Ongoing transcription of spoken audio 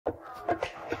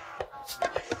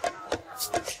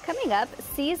Coming up,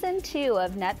 Season 2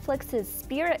 of Netflix's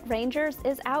Spirit Rangers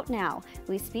is out now.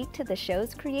 We speak to the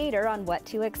show's creator on what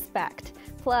to expect.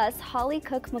 Plus, Holly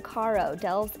Cook Macarro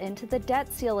delves into the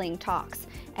debt ceiling talks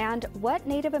and what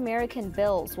Native American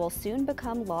bills will soon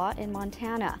become law in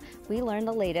Montana. We learn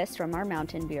the latest from our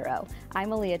Mountain Bureau. I'm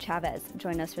Aaliyah Chavez.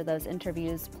 Join us for those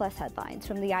interviews plus headlines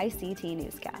from the ICT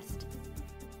Newscast.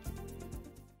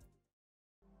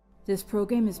 This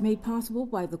program is made possible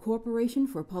by the Corporation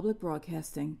for Public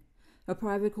Broadcasting, a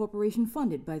private corporation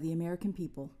funded by the American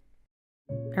people.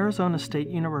 Arizona State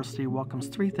University welcomes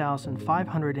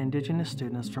 3,500 Indigenous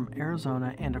students from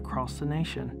Arizona and across the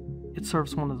nation. It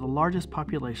serves one of the largest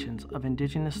populations of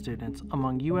Indigenous students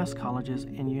among U.S. colleges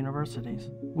and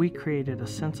universities. We created a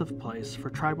sense of place for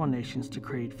tribal nations to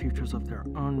create futures of their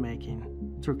own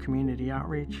making through community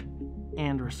outreach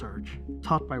and research,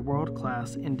 taught by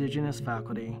world-class Indigenous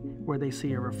faculty where they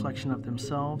see a reflection of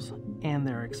themselves and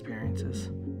their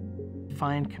experiences.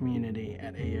 Find community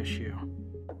at ASU.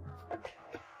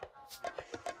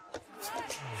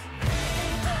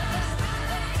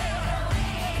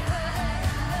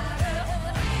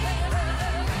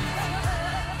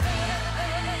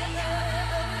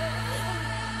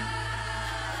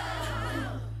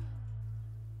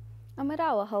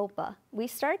 Amarawahopa. We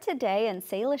start today in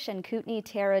Salish and Kootenai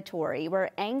territory,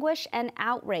 where anguish and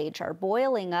outrage are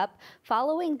boiling up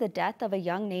following the death of a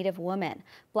young Native woman.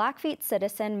 Blackfeet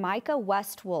citizen Micah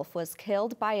Westwolf was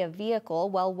killed by a vehicle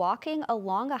while walking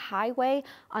along a highway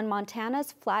on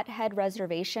Montana's Flathead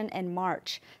Reservation in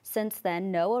March. Since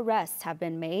then, no arrests have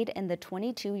been made in the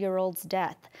 22-year-old's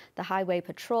death. The Highway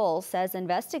Patrol says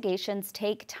investigations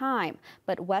take time,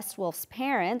 but Westwolf's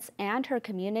parents and her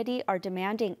community are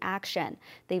demanding action.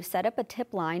 They've set up a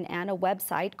tip line and a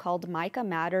website called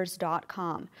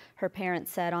micahmatters.com. Her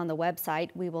parents said on the website,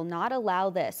 "We will not allow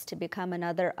this to become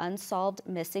another unsolved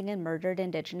missing and murdered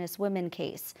Indigenous women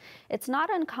case." It's not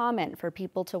uncommon for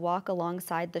people to walk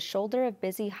alongside the shoulder of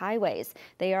busy highways.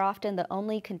 They are often the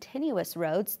only continuous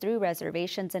roads through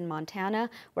reservations in Montana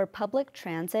where public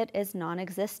transit is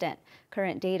non-existent.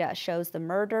 Current data shows the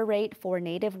murder rate for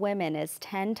Native women is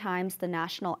 10 times the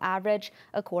national average,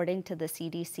 according to the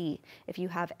CDC. If you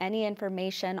have any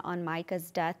information on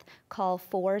Micah's death, call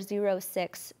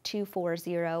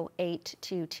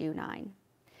 406-240-8229.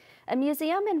 A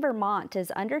museum in Vermont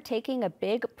is undertaking a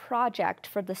big project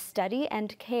for the study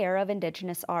and care of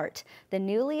Indigenous art. The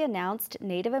newly announced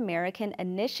Native American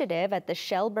initiative at the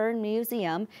Shelburne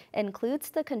Museum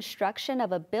includes the construction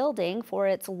of a building for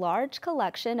its large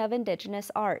collection of Indigenous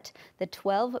art. The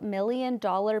 $12 million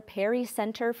Perry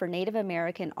Center for Native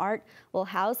American Art will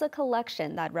house a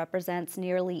collection that represents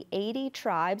nearly 80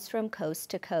 tribes from coast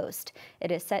to coast.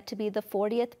 It is set to be the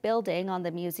 40th building on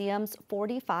the museum's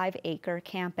 45-acre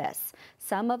campus.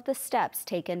 Some of the steps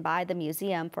taken by the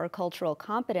Museum for Cultural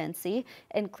Competency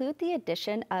include the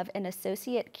addition of an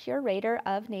associate curator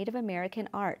of Native American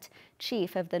art.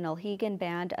 Chief of the Nulhegan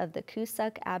Band of the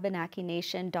Coosac Abenaki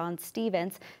Nation, Don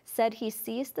Stevens, said he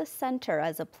sees the center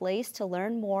as a place to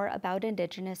learn more about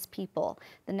Indigenous people.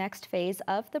 The next phase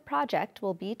of the project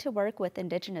will be to work with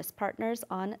Indigenous partners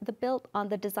on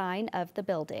the design of the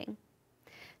building.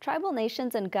 Tribal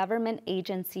nations and government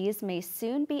agencies may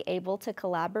soon be able to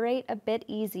collaborate a bit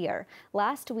easier.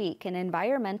 Last week, an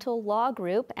environmental law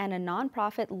group and a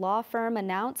nonprofit law firm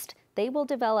announced they will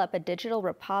develop a digital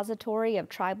repository of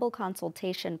tribal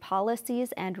consultation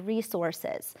policies and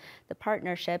resources. The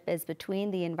partnership is between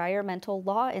the Environmental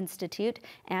Law Institute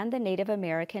and the Native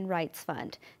American Rights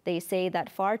Fund. They say that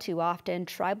far too often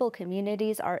tribal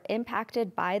communities are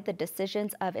impacted by the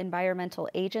decisions of environmental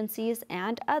agencies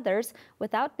and others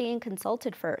without being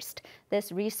consulted first.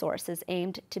 This resource is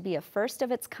aimed to be a first of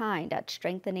its kind at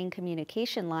strengthening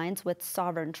communication lines with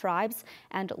sovereign tribes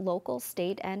and local,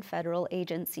 state, and federal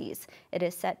agencies. It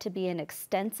is set to be an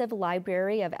extensive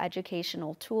library of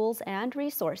educational tools and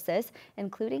resources,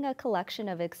 including a collection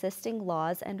of existing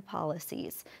laws and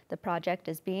policies. The project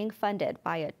is being funded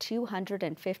by a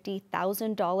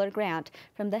 $250,000 grant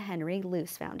from the Henry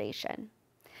Luce Foundation.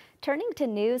 Turning to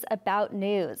news about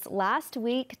news. Last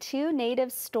week, 2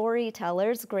 Native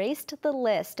storytellers graced the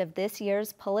list of this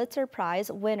year's Pulitzer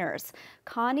Prize winners.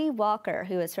 Connie Walker,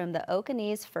 who is from the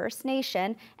Oconese First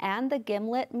Nation, and the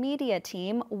Gimlet Media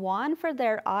team won for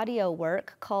their audio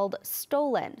work called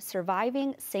Stolen: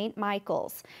 Surviving St.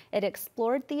 Michael's. It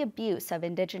explored the abuse of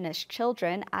Indigenous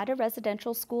children at a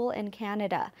residential school in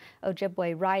Canada.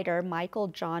 Ojibwe writer Michael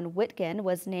John Whitgen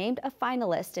was named a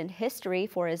finalist in history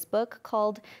for his book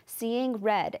called Seeing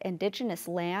Red, Indigenous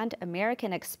Land,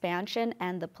 American Expansion,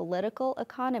 and the Political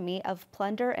Economy of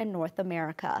Plunder in North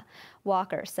America.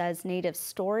 Walker says Native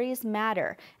stories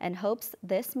matter and hopes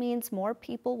this means more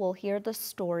people will hear the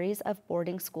stories of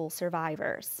boarding school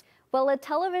survivors. Well, a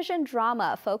television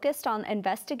drama focused on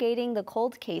investigating the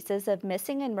cold cases of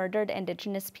missing and murdered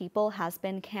Indigenous people has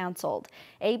been canceled.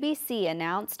 ABC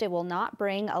announced it will not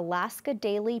bring Alaska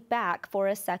Daily back for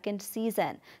a second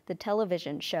season. The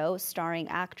television show, starring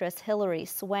actress Hilary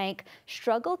Swank,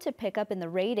 struggled to pick up in the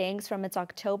ratings from its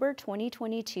October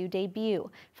 2022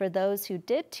 debut. For those who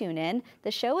did tune in,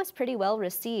 the show was pretty well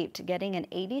received, getting an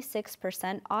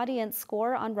 86% audience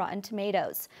score on Rotten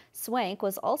Tomatoes. Swank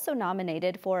was also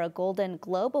nominated for a Golden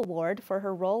Globe Award for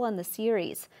her role on the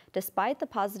series. Despite the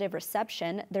positive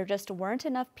reception, there just weren't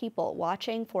enough people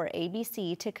watching for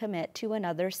ABC to commit to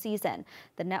another season.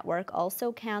 The network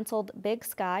also canceled Big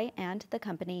Sky and The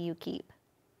Company You Keep.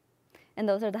 And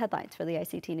those are the headlines for the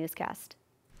ICT Newscast.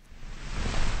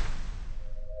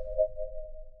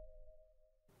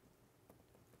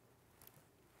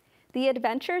 The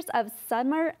adventures of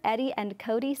Summer, Eddie, and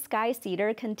Cody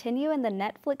Skycedar continue in the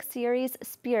Netflix series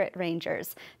Spirit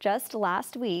Rangers. Just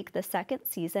last week, the second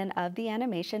season of the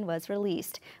animation was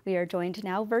released. We are joined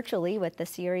now virtually with the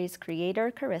series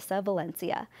creator, Karissa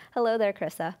Valencia. Hello there,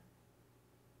 Karissa.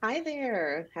 Hi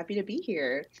there. Happy to be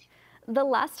here. The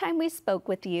last time we spoke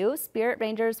with you, Spirit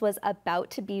Rangers was about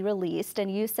to be released,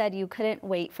 and you said you couldn't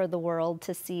wait for the world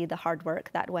to see the hard work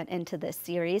that went into this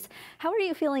series. How are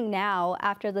you feeling now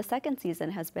after the second season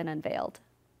has been unveiled?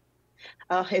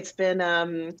 It's been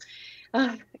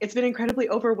incredibly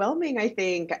overwhelming, I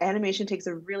think. Animation takes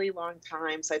a really long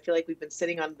time, so I feel like we've been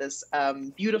sitting on this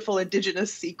beautiful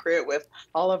Indigenous secret with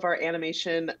all of our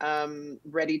animation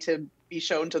ready to be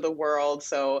shown to the world.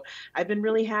 So I've been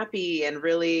really happy and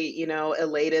really,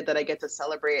 elated that I get to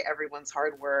celebrate everyone's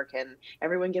hard work and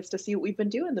everyone gets to see what we've been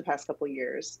doing the past couple of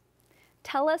years.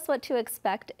 Tell us what to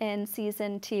expect in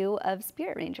season 2 of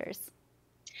Spirit Rangers.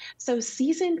 So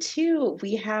season 2,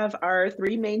 we have our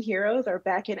 3 main heroes are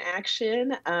back in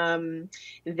action.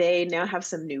 They now have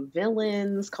some new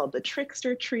villains called the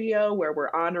Trickster Trio, where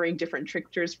we're honoring different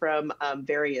tricksters from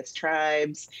various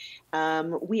tribes.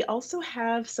 We also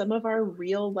have some of our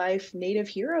real life Native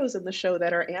heroes in the show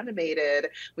that are animated.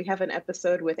 We have an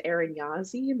episode with Aaron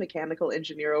Yazzie, mechanical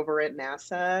engineer over at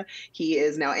NASA. He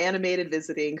is now animated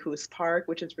visiting Coos Park,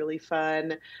 which is really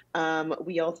fun.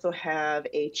 We also have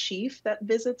a chief that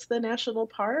visits the national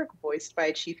park, voiced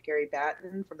by Chief Gary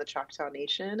Batten from the Choctaw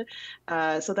Nation.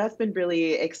 So that's been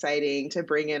really exciting to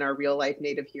bring in our real life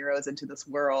Native heroes into this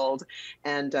world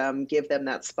and give them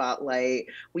that spotlight.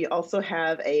 We also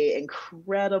have a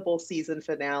incredible season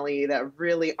finale that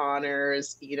really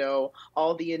honors,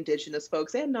 all the Indigenous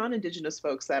folks and non-Indigenous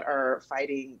folks that are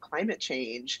fighting climate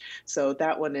change. So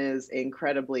that one is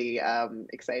incredibly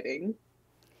exciting.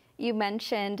 You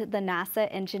mentioned the NASA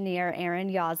engineer Aaron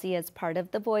Yazzie as part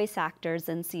of the voice actors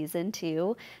in season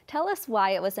 2. Tell us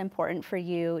why it was important for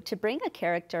you to bring a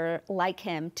character like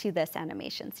him to this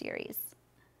animation series.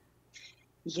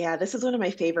 Yeah, this is one of my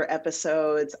favorite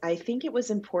episodes. I think it was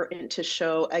important to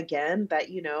show again that,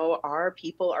 our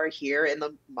people are here in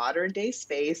the modern day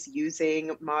space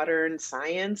using modern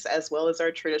science as well as our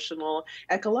traditional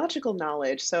ecological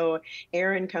knowledge. So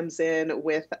Aaron comes in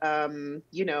with,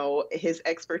 his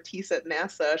expertise at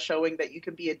NASA, showing that you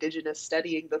can be Indigenous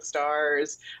studying the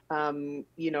stars,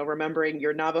 remembering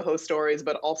your Navajo stories,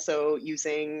 but also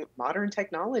using modern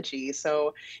technology.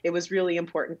 So it was really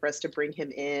important for us to bring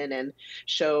him in and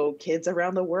show kids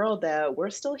around the world that we're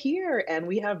still here and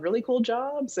we have really cool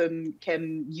jobs and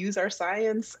can use our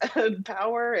science and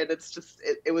power. And it's just,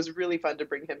 it was really fun to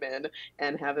bring him in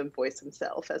and have him voice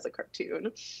himself as a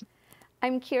cartoon.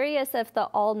 I'm curious if the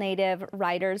all-native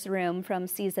writers' room from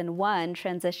season 1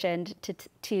 transitioned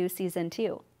to season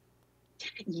 2.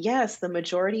 Yes, the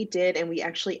majority did, and we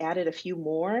actually added a few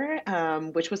more,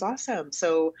 which was awesome.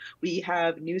 So we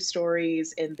have new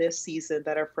stories in this season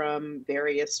that are from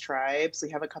various tribes. We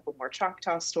have a couple more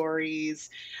Choctaw stories.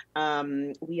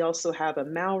 We also have a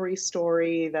Maori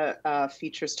story that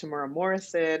features Tamara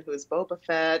Morrison, who is Boba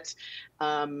Fett.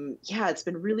 It's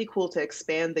been really cool to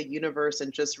expand the universe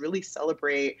and just really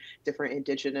celebrate different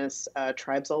Indigenous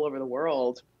tribes all over the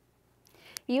world.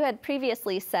 You had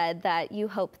previously said that you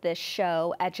hope this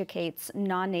show educates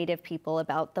non-Native people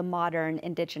about the modern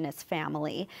Indigenous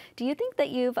family. Do you think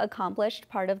that you've accomplished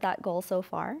part of that goal so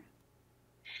far?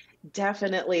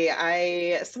 Definitely.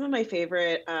 Some of my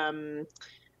favorite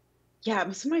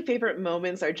Yeah, some of my favorite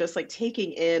moments are just like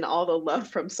taking in all the love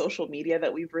from social media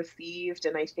that we've received.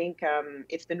 And I think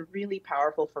it's been really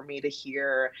powerful for me to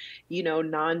hear,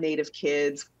 non-native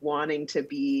kids wanting to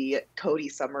be Cody,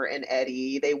 Summer, and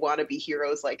Eddie. They want to be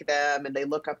heroes like them and they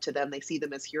look up to them. They see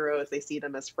them as heroes, they see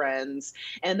them as friends.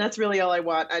 And that's really all I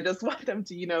want. I just want them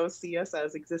to, see us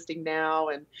as existing now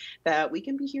and that we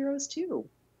can be heroes too.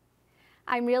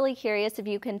 I'm really curious if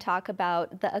you can talk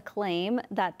about the acclaim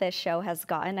that this show has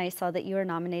gotten. I saw that you were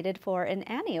nominated for an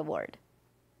Annie Award.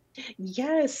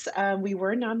 Yes, we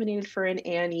were nominated for an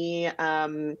Annie.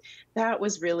 That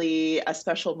was really a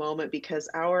special moment because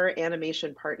our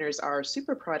animation partners are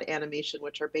Superprod Animation,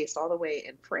 which are based all the way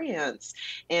in France.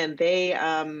 And they,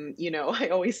 I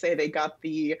always say they got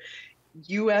the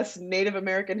US Native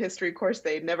American history course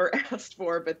they never asked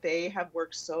for, but they have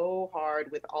worked so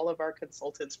hard with all of our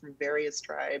consultants from various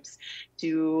tribes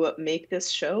to make this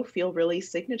show feel really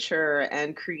signature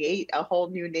and create a whole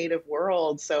new Native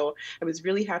world. So I was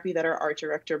really happy that our art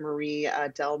director, Marie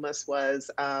Delmas,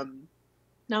 was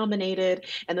nominated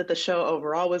and that the show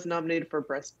overall was nominated for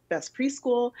best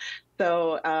preschool.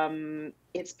 So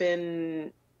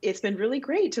it's been really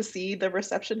great to see the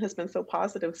reception has been so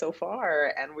positive so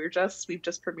far. And we've just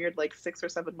premiered like 6 or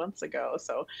 7 months ago.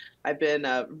 So I've been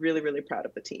really, really proud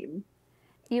of the team.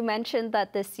 You mentioned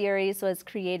that this series was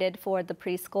created for the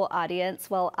preschool audience.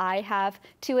 Well, I have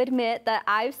to admit that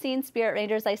I've seen Spirit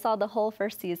Rangers. I saw the whole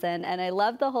first season and I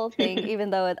love the whole thing, even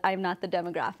though I'm not the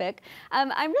demographic.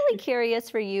 I'm really curious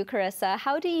for you, Karissa,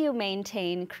 how do you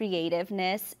maintain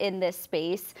creativeness in this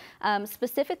space,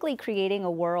 specifically creating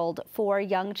a world for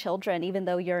young children, even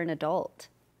though you're an adult?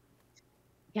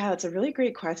 Yeah, that's a really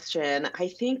great question. I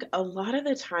think a lot of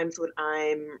the times when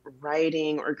I'm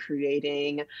writing or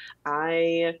creating,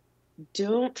 I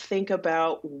don't think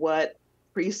about what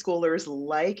preschoolers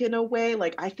like in a way.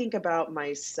 Like I think about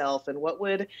myself and what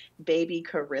would baby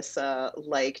Karissa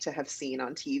like to have seen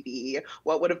on TV?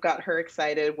 What would have got her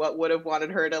excited? What would have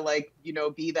wanted her to like,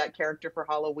 be that character for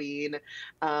Halloween?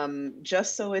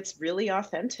 Just so it's really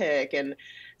authentic. And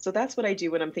so that's what I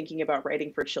do when I'm thinking about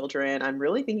writing for children. I'm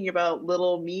really thinking about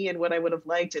little me and what I would have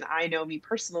liked. And I know me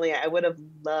personally, I would have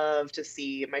loved to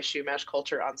see my Chumash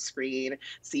culture on screen,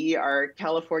 see our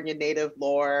California native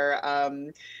lore.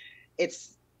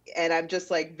 It's and I'm just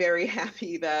like very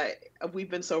happy that we've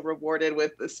been so rewarded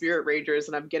with the Spirit Rangers,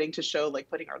 and I'm getting to show like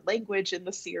putting our language in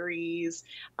the series,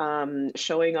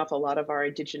 showing off a lot of our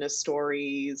Indigenous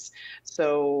stories.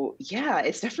 So yeah,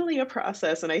 it's definitely a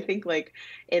process, and I think like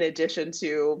in addition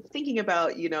to thinking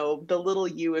about the little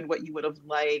you and what you would have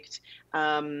liked,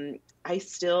 I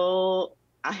still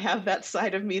I have that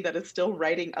side of me that is still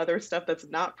writing other stuff that's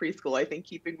not preschool. I think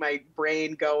keeping my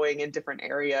brain going in different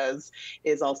areas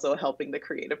is also helping the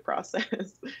creative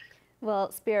process.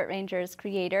 Well, Spirit Rangers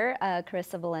creator,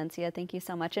 Karissa Valencia, thank you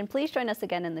so much. And please join us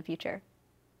again in the future.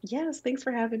 Yes, thanks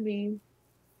for having me.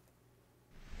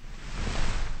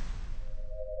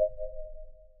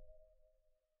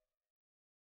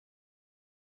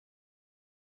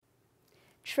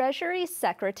 Treasury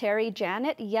Secretary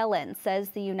Janet Yellen says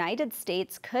the United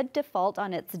States could default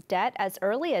on its debt as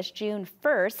early as June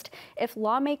 1st if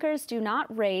lawmakers do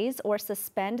not raise or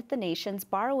suspend the nation's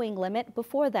borrowing limit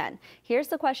before then. Here's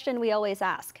the question we always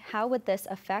ask: how would this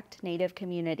affect Native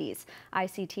communities?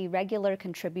 ICT regular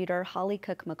contributor Holly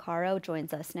Cook Macarro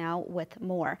joins us now with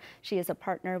more. She is a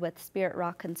partner with Spirit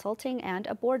Rock Consulting and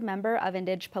a board member of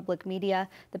IndiJ Public Media,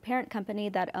 the parent company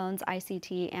that owns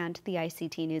ICT and the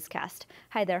ICT Newscast.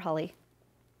 Hi there, Holly.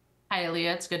 Hi,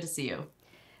 Aaliyah. It's good to see you.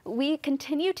 We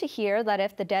continue to hear that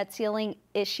if the debt ceiling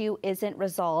issue isn't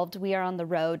resolved, we are on the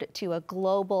road to a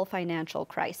global financial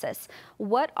crisis.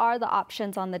 What are the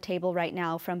options on the table right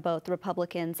now from both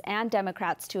Republicans and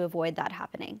Democrats to avoid that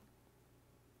happening?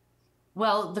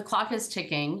 Well, the clock is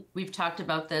ticking. We've talked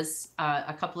about this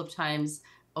a couple of times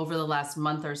over the last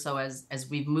month or so as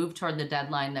we've moved toward the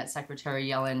deadline that Secretary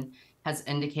Yellen has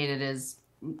indicated is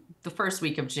the first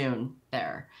week of June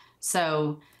there.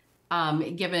 So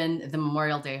given the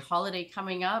Memorial Day holiday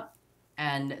coming up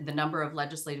and the number of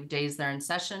legislative days they're in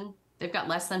session, they've got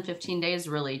less than 15 days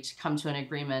really to come to an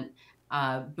agreement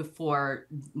before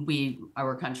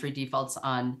our country defaults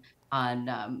on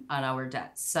our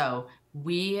debts. So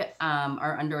we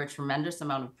are under a tremendous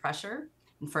amount of pressure.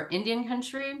 And for Indian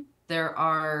country, there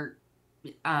are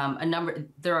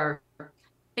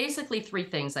basically three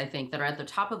things, I think, that are at the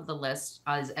top of the list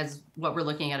as what we're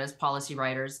looking at as policy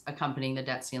writers accompanying the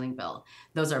debt ceiling bill.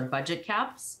 Those are budget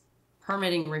caps,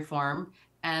 permitting reform,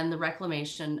 and the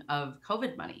reclamation of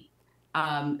COVID money.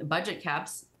 Budget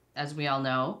caps, as we all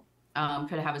know,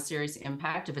 could have a serious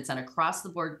impact if it's an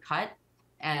across-the-board cut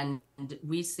And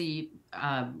we see,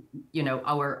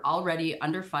 our already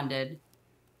underfunded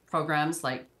programs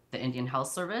like the Indian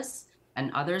Health Service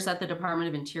and others at the Department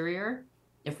of Interior.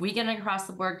 If we get an across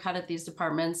the board cut at these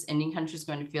departments, Indian country is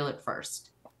going to feel it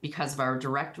first because of our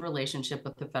direct relationship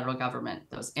with the federal government.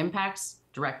 Those impacts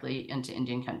directly into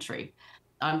Indian country.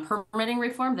 On permitting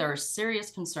reform, there are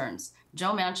serious concerns.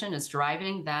 Joe Manchin is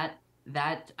driving that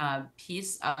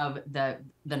piece of the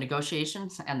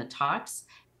negotiations and the talks,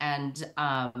 and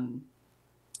I'm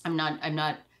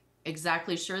not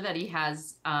exactly sure that he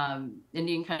has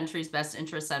Indian country's best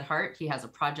interests at heart. He has a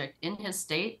project in his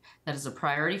state that is a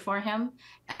priority for him,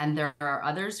 and there are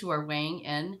others who are weighing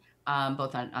in,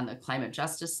 both on the climate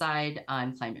justice side,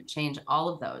 on climate change, all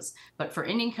of those. But for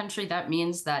Indian country, that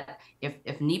means that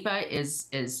if NEPA is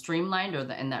streamlined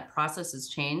and that process is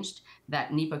changed,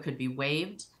 that NEPA could be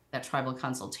waived, that tribal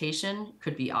consultation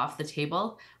could be off the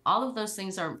table. All of those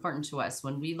things are important to us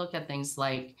when we look at things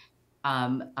like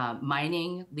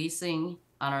mining, leasing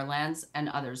on our lands, and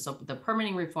others. So the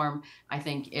permitting reform, I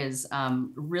think, is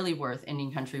really worth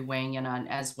Indian country weighing in on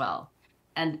as well.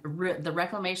 And the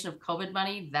reclamation of COVID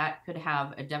money, that could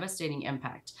have a devastating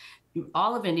impact.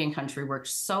 All of Indian country worked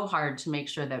so hard to make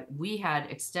sure that we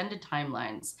had extended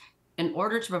timelines in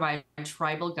order to provide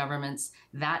tribal governments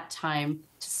that time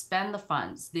to spend the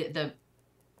funds, the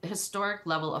historic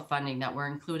level of funding that were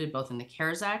included both in the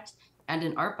CARES Act and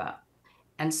in ARPA.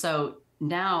 And so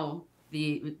now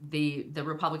the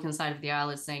Republican side of the aisle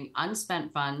is saying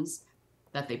unspent funds,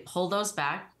 that they pull those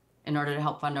back in order to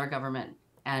help fund our government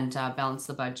and balance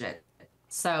the budget.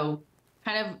 So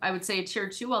kind of, I would say tier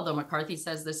 2, although McCarthy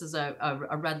says this is a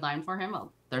red line for him.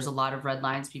 Well, there's a lot of red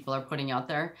lines people are putting out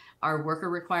there, are worker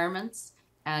requirements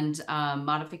and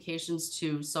modifications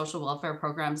to social welfare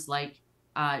programs like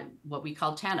what we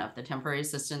call TANF, the Temporary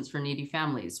Assistance for Needy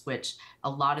Families, which a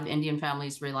lot of Indian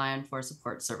families rely on for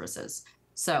support services.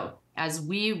 So as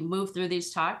we move through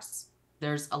these talks,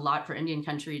 there's a lot for Indian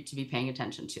country to be paying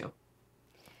attention to.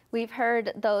 We've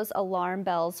heard those alarm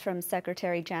bells from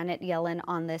Secretary Janet Yellen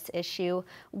on this issue.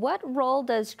 What role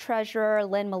does Treasurer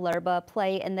Lynn Malerba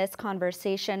play in this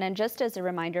conversation? And just as a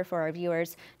reminder for our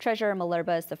viewers, Treasurer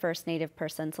Malerba is the first Native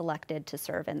person selected to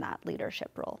serve in that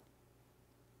leadership role.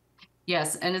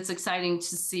 Yes, and it's exciting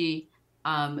to see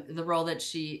the role that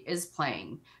she is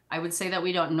playing. I would say that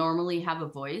we don't normally have a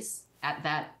voice at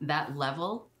that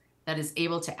level that is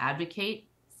able to advocate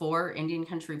for Indian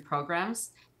country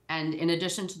programs. And in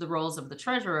addition to the roles of the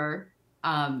treasurer,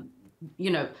 so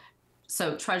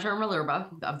Treasurer Malerba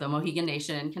of the Mohegan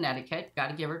Nation in Connecticut, got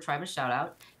to give her tribe a shout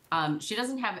out. She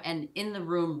doesn't have an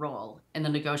in-the-room role in the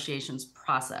negotiations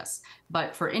process,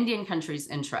 but for Indian country's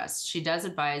interests, she does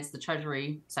advise the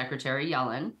Treasury Secretary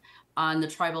Yellen on the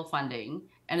tribal funding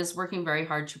and is working very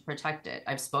hard to protect it.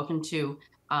 I've spoken to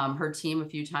her team a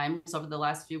few times over the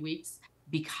last few weeks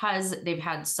because they've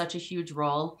had such a huge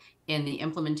role in the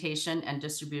implementation and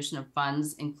distribution of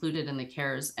funds included in the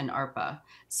CARES and ARPA.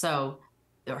 So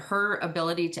her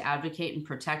ability to advocate and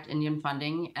protect Indian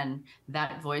funding and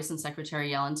that voice in Secretary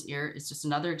Yellen's ear is just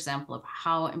another example of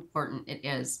how important it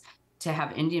is to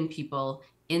have Indian people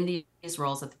in these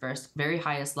roles at the very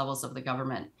highest levels of the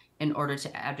government in order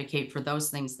to advocate for those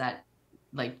things that,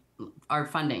 like our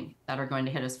funding, that are going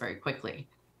to hit us very quickly.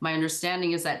 My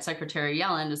understanding is that Secretary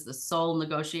Yellen is the sole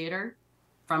negotiator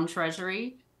from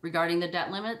Treasury regarding the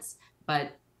debt limits,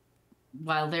 but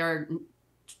while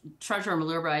Treasurer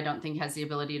Malerba, I don't think, has the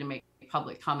ability to make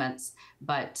public comments,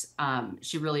 but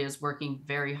she really is working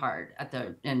very hard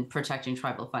in protecting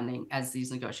tribal funding as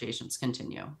these negotiations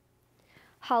continue.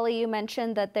 Holly, you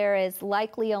mentioned that there is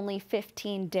likely only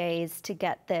 15 days to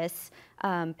get this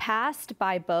passed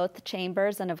by both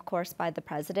chambers and, of course, by the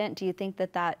president. Do you think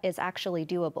that that is actually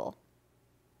doable?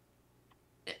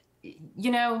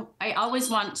 I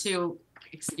always want to,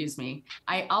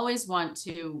 I always want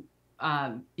to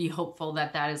be hopeful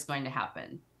that that is going to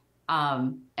happen.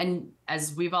 And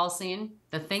as we've all seen,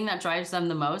 the thing that drives them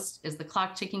the most is the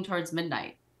clock ticking towards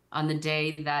midnight on the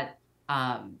day that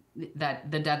that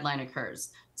the deadline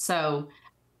occurs. So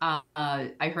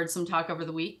I heard some talk over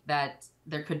the week that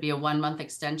there could be a 1-month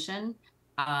extension.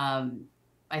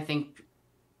 I think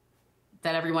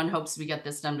that everyone hopes we get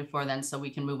this done before then so we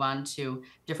can move on to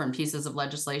different pieces of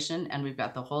legislation, and we've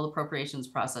got the whole appropriations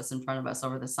process in front of us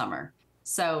over the summer.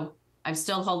 So I'm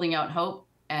still holding out hope,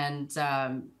 and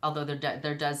although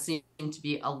there does seem to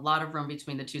be a lot of room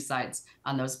between the two sides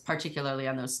on those, particularly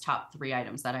on those top 3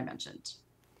 items that I mentioned.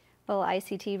 Well,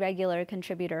 ICT regular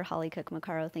contributor Holly Cook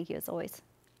Macarro, thank you as always.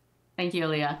 Thank you,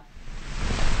 Aaliyah.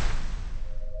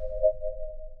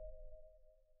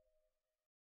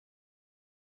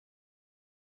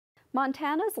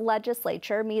 Montana's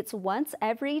legislature meets once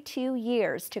every 2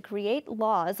 years to create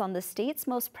laws on the state's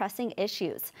most pressing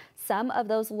issues. Some of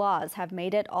those laws have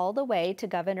made it all the way to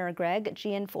Governor Greg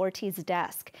Gianforte's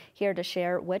desk. Here to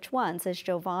share which ones is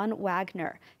Jovonne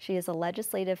Wagner. She is a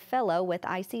legislative fellow with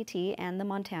ICT and the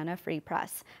Montana Free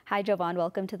Press. Hi, Jovonne.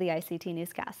 Welcome to the ICT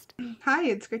Newscast. Hi,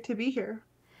 it's great to be here.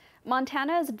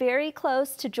 Montana is very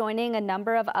close to joining a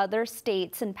number of other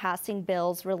states in passing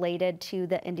bills related to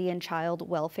the Indian Child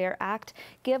Welfare Act.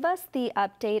 Give us the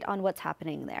update on what's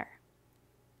happening there.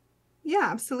 Yeah,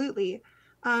 absolutely.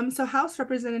 So House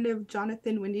Representative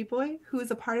Jonathan Windyboy, who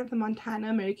is a part of the Montana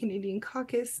American Indian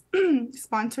Caucus,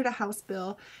 sponsored a House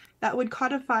bill that would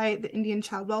codify the Indian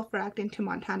Child Welfare Act into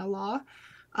Montana law.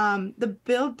 The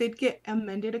bill did get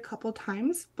amended a couple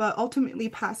times, but ultimately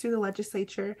passed through the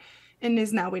legislature and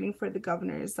is now waiting for the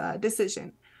governor's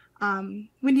decision.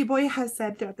 Windyboy has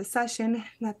said throughout the session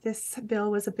that this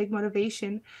bill was a big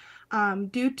motivation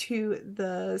due to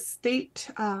the state,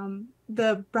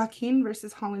 the Brackeen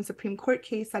versus Holland Supreme Court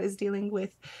case that is dealing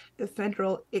with the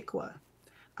federal ICWA.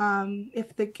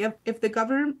 If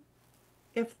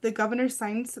the governor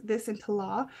signs this into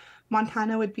law,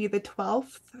 Montana would be the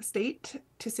 12th state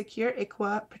to secure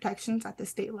ICWA protections at the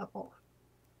state level.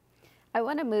 I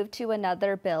want to move to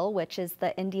another bill, which is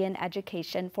the Indian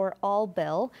Education for All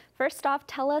bill. First off,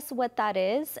 tell us what that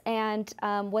is and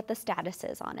what the status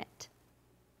is on it.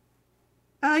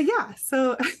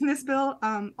 So this bill,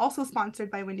 also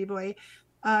sponsored by Windyboy,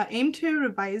 aimed to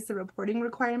revise the reporting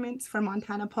requirements for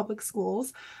Montana public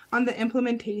schools on the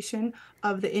implementation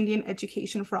of the Indian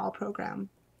Education for All program.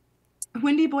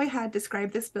 Windyboy had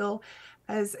described this bill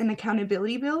as an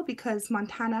accountability bill because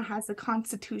Montana has a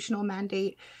constitutional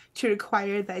mandate to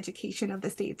require the education of the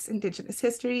state's Indigenous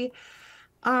history.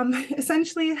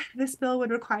 Essentially, this bill would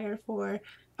require for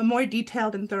a more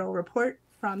detailed and thorough report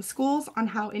from schools on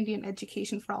how Indian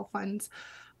Education for All funds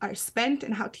are spent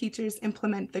and how teachers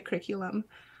implement the curriculum.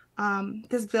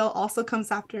 This bill also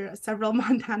comes after several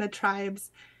Montana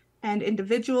tribes and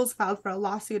individuals filed for a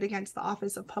lawsuit against the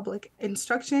Office of Public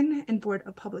Instruction and Board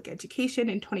of Public Education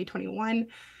in 2021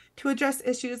 to address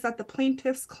issues that the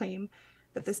plaintiffs claim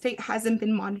that the state hasn't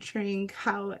been monitoring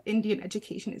how Indian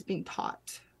education is being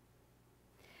taught.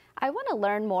 I want to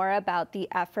learn more about the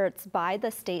efforts by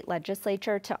the state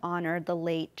legislature to honor the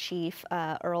late Chief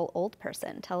Earl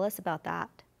Oldperson. Tell us about that.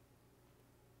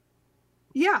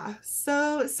 Yeah,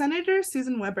 so Senator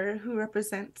Susan Weber, who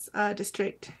represents a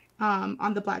district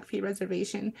on the Blackfeet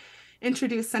Reservation,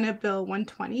 introduced Senate Bill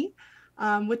 120,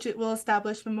 which it will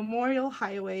establish a memorial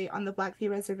highway on the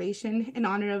Blackfeet Reservation in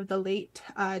honor of the late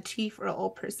Chief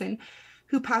Earl Oldperson,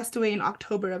 who passed away in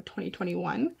October of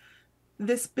 2021.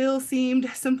 This bill seemed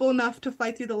simple enough to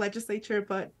fly through the legislature,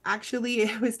 but actually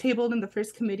it was tabled in the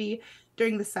first committee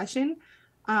during the session.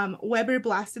 Weber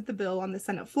blasted the bill on the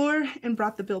Senate floor and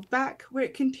brought the bill back, where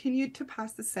it continued to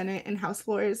pass the Senate and House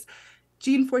floors.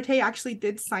 Gianforte actually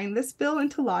did sign this bill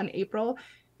into law in April,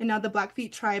 and now the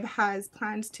Blackfeet tribe has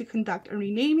plans to conduct a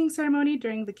renaming ceremony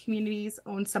during the community's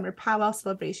own summer powwow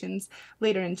celebrations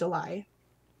later in July.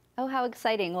 Oh, how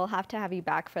exciting. We'll have to have you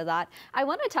back for that. I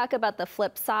want to talk about the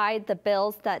flip side, the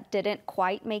bills that didn't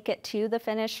quite make it to the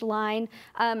finish line.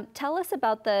 Tell us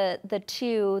about the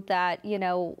two that,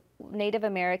 Native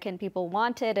American people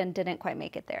wanted and didn't quite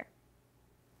make it there.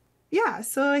 Yeah,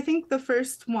 so I think the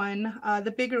first one,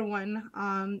 the bigger one,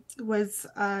 was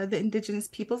the Indigenous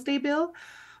Peoples Day bill,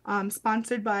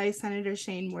 sponsored by Senator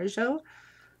Shane Mourgeot.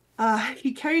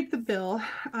 He carried the bill,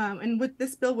 and with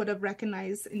this bill would have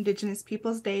recognized Indigenous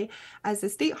Peoples Day as a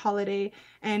state holiday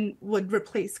and would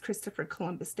replace Christopher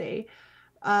Columbus Day.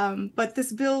 But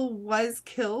this bill was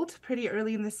killed pretty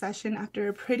early in the session after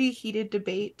a pretty heated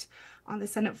debate on the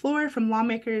Senate floor from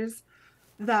lawmakers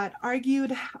that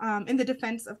argued in the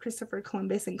defense of Christopher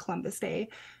Columbus and Columbus Day.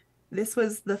 This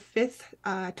was the fifth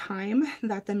time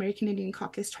that the American Indian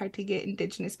Caucus tried to get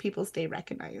Indigenous Peoples Day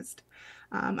recognized.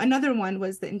 Another one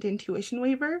was the Indian Tuition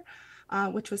Waiver,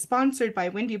 which was sponsored by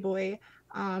Windyboy.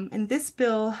 And this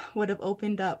bill would have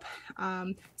opened up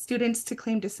students to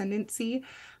claim descendancy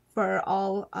for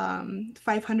all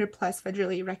 500 plus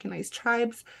federally recognized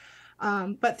tribes.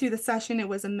 But through the session, it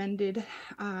was amended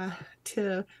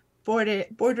to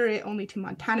border it only to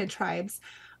Montana tribes.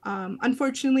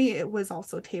 Unfortunately, it was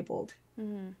also tabled.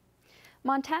 Mm-hmm.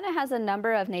 Montana has a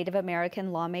number of Native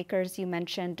American lawmakers. You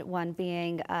mentioned one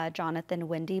being Jonathan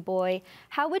Windyboy.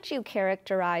 How would you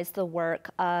characterize the work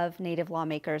of Native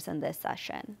lawmakers in this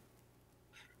session?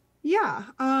 Yeah,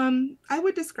 I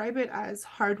would describe it as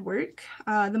hard work.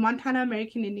 The Montana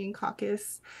American Indian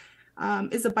Caucus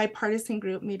is a bipartisan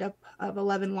group made up of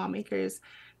 11 lawmakers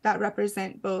that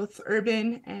represent both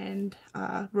urban and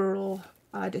rural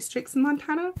districts in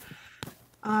Montana.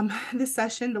 This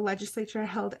session, the legislature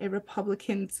held a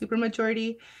Republican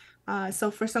supermajority.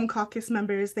 So for some caucus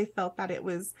members, they felt that it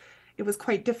was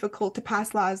quite difficult to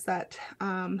pass laws that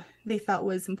they felt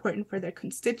was important for their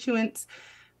constituents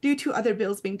due to other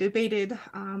bills being debated,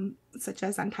 such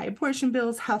as anti-abortion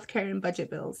bills, healthcare, and budget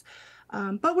bills.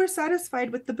 But we're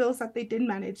satisfied with the bills that they did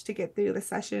manage to get through the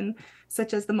session,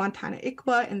 such as the Montana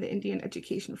ICWA and the Indian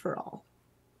Education for All.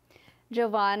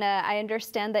 Jovonne, I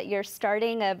understand that you're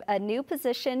starting a new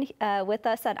position with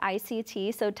us at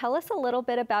ICT. So tell us a little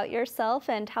bit about yourself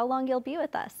and how long you'll be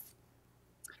with us.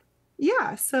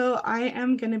 Yeah, so I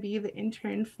am going to be the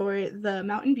intern for the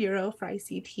Mountain Bureau for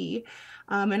ICT,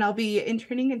 and I'll be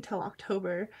interning until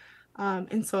October.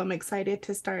 And so I'm excited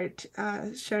to start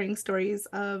sharing stories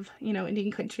of,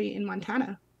 Indian country in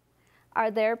Montana.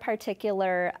 Are there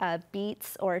particular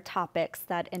beats or topics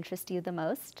that interest you the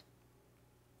most?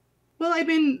 Well, I've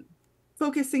been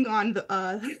focusing on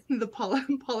the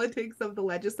politics of the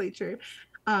legislature,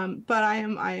 but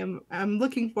I'm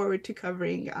looking forward to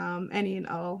covering any and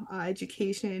all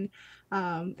education,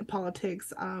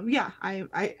 politics.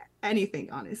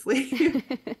 Anything, honestly.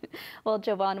 Well,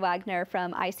 Jovonne Wagner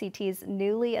from ICT's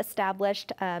newly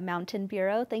established Mountain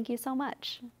Bureau, thank you so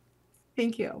much.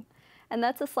 Thank you. And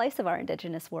that's a slice of our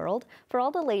Indigenous world. For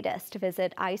all the latest,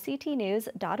 visit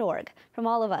ictnews.org. From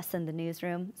all of us in the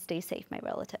newsroom, stay safe, my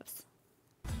relatives.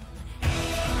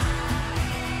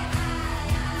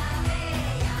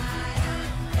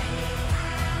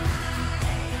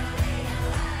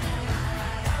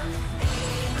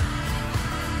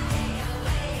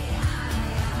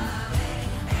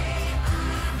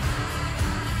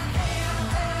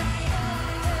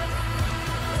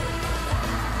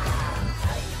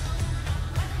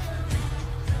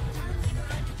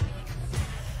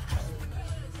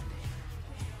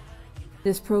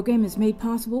 This program is made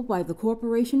possible by the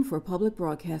Corporation for Public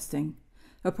Broadcasting,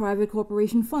 a private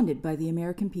corporation funded by the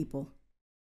American people.